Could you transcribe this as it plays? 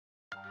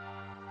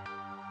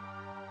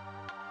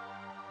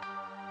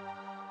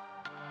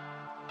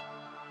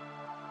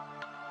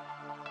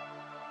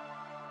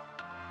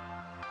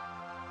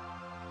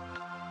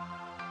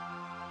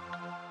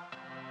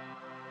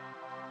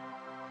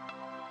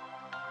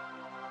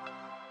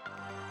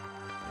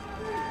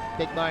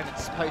big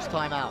moments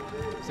post-timeout.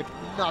 It's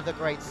another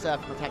great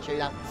serve from Artacho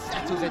that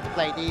settles into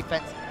play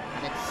defense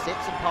and then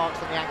sits and parks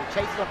on the angle,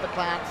 chases off the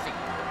Clancy.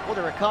 What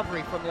a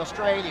recovery from the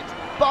Australians.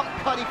 Bump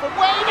Cuddy from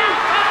way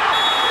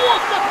downtown!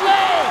 What a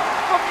play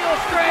from the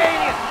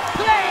Australians!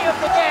 Play of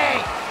the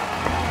game!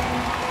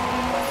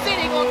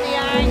 Sitting on the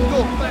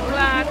angle for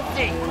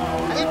Clancy.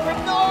 And in from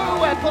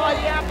nowhere by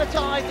the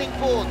advertising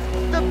boards,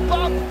 the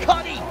Bump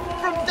Cuddy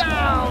from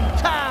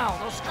downtown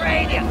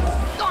Australia.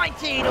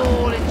 19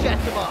 all in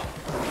Chestermark.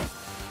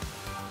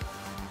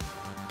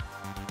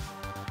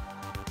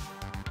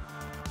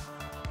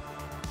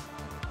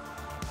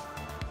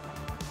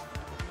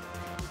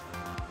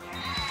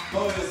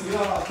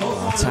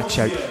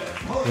 Artacho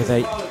with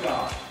a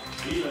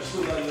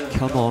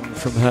come on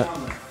from her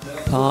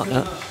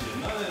partner.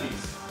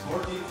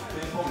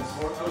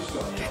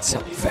 Gets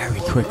up very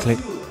quickly.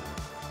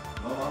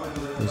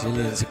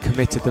 Brazilians have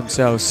committed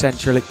themselves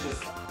centrally.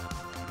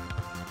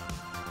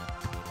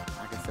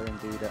 Agatha and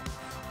Duda.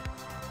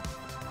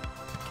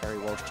 Kerry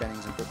Walsh,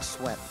 Jennings and Brooks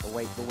Sweat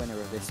await the winner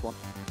of this one.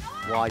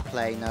 Wide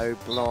play, no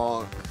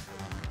block.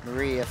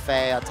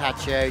 Mariafe,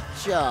 Artacho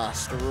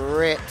just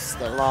rips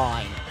the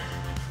line.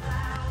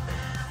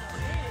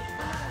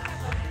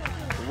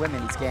 The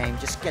women's game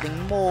just getting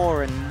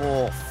more and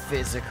more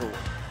physical.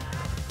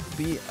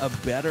 Be a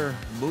better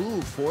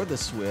move for the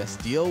Swiss.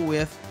 Deal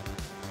with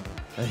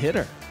a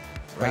hitter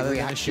rather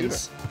than a shooter.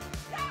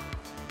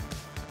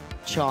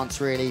 Chance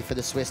really for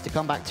the Swiss to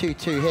come back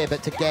 2-2 here,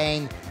 but to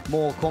gain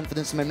more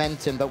confidence and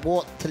momentum. But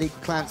what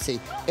Taliqua Clancy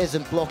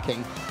isn't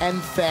blocking,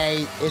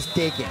 Mfe is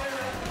digging.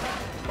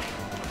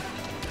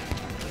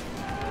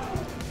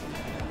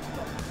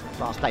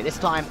 Last play, this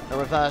time a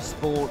reverse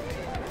ball.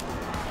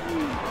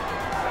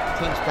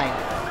 Teams playing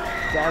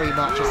very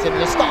much a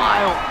similar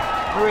style.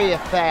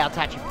 Mariafe,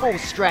 Artacho full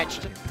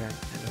stretched. And a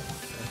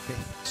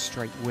fifth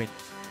straight win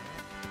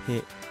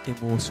here in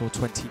Warsaw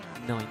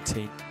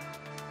 2019.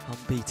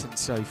 Unbeaten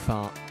so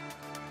far.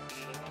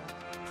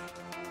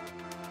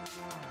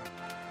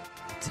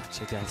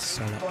 Artacho Del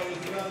Solar.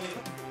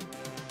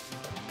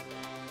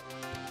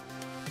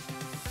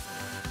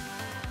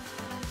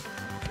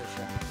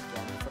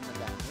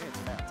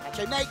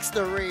 Artacho makes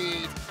the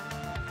read.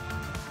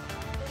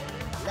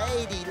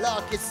 Lady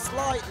Luck is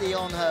slightly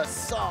on her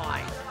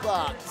side,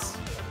 but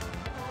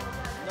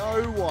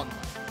no one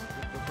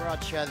would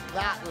begrudge her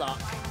that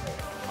luck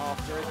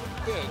after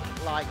a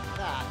dig like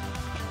that.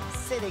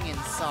 Sitting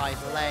inside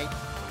late,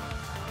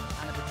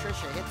 and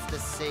Patricia hits the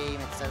seam.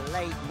 It's a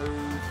late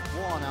move,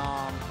 one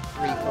arm,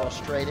 3 for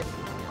Australia.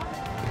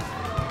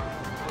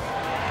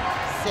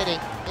 Sitting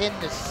in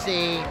the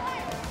seam,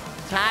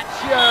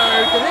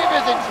 Artacho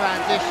delivers in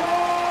transition.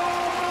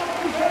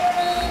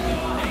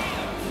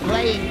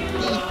 Playing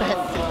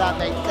defense, if that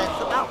makes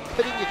sense, about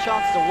putting your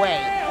chances away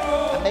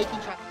and making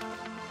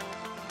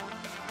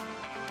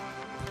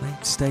The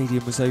main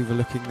stadium was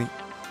overlooking the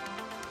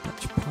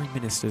Dutch Prime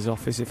Minister's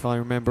office, if I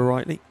remember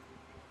rightly,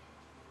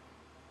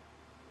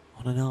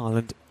 on an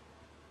island.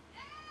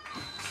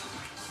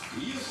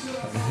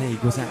 And The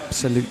Hague was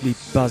absolutely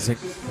buzzing.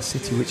 The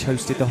city which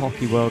hosted the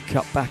Hockey World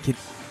Cup back in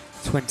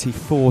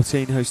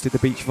 2014 hosted the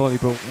Beach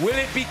Volleyball. Will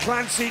it be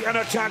Clancy and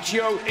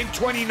Artacho in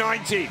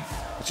 2019?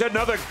 It's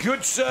another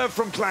good serve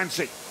from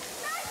Clancy.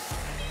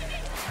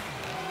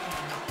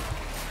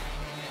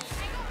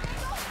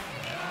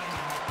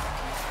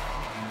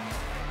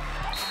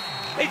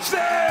 It's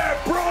there!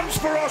 Bronze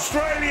for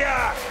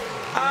Australia!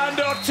 And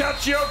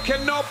Artacho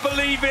cannot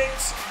believe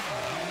it.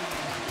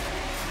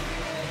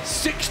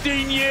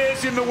 16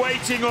 years in the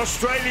waiting.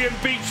 Australian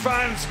beach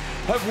fans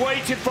have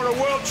waited for a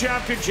World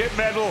Championship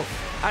medal,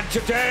 and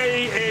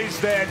today is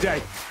their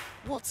day.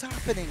 What's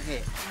happening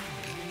here?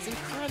 It's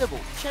incredible.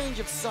 Change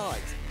of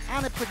sides.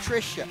 Anna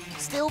Patricia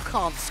still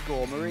can't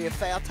score.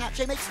 Mariafe,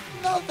 Artacho makes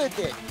another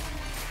dig.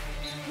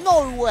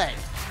 No way.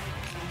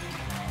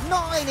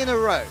 9 in a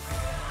row.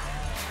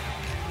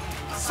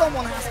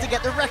 Someone has to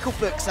get the record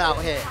books out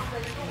here.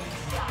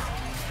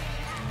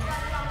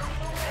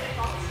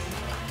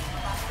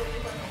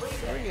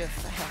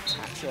 Mariafe,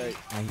 Artacho.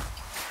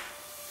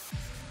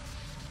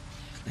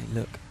 They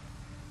look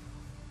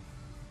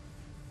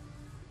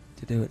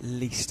to do at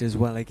least as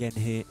well again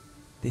here,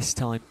 this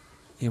time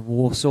in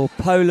Warsaw,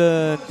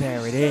 Poland.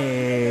 There it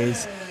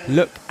is.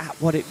 Look at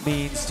what it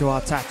means to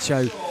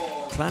Artacho.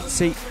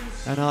 Clancy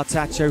and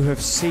Artacho have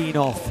seen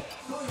off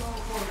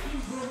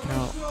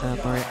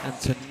Maria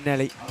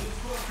Antonelli.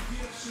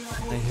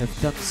 And they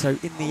have done so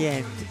in the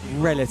end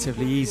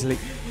relatively easily.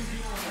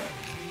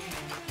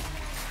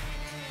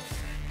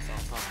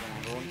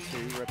 On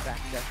to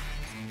Rebecca.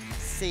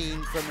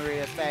 Seen from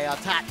Mariafe,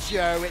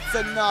 Artacho. It's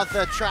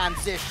another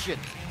transition.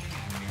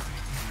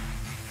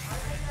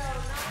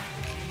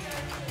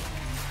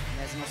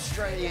 There's an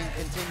Australian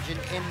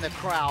contingent in the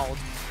crowd.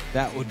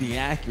 That would be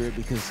accurate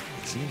because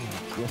it seems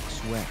like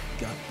Brooks Sweat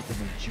got the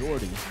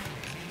majority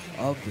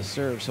of the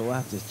serve, so we'll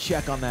have to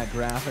check on that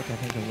graphic. I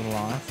think a little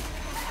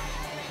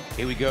off.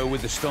 Here we go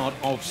with the start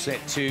of set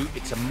 2.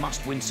 It's a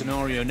must-win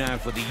scenario now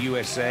for the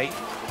USA,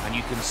 and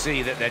you can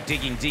see that they're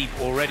digging deep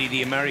already,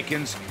 the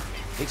Americans.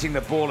 hitting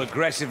the ball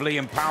aggressively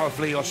and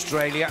powerfully,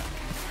 Australia.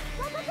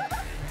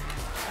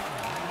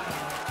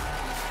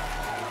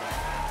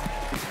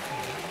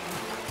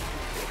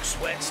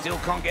 Sweat still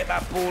can't get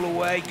that ball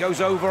away.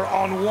 Goes over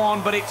on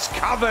one, but it's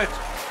covered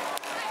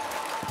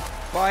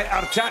by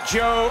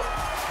Artacho.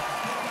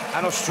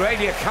 And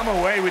Australia come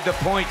away with the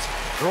point.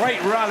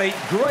 Great rally,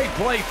 great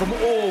play from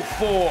all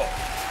four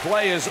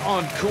players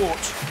on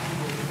court.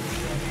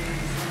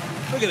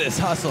 Look at this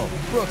hustle.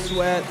 Brooke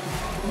Sweat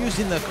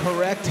using the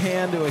correct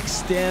hand to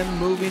extend,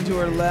 moving to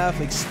her left,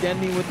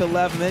 extending with the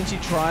left, and then she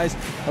tries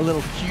a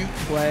little cute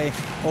play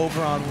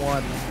over on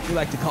one. We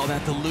like to call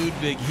that the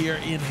Ludwig here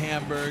in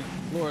Hamburg.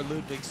 Laura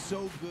Ludwig,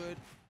 so good.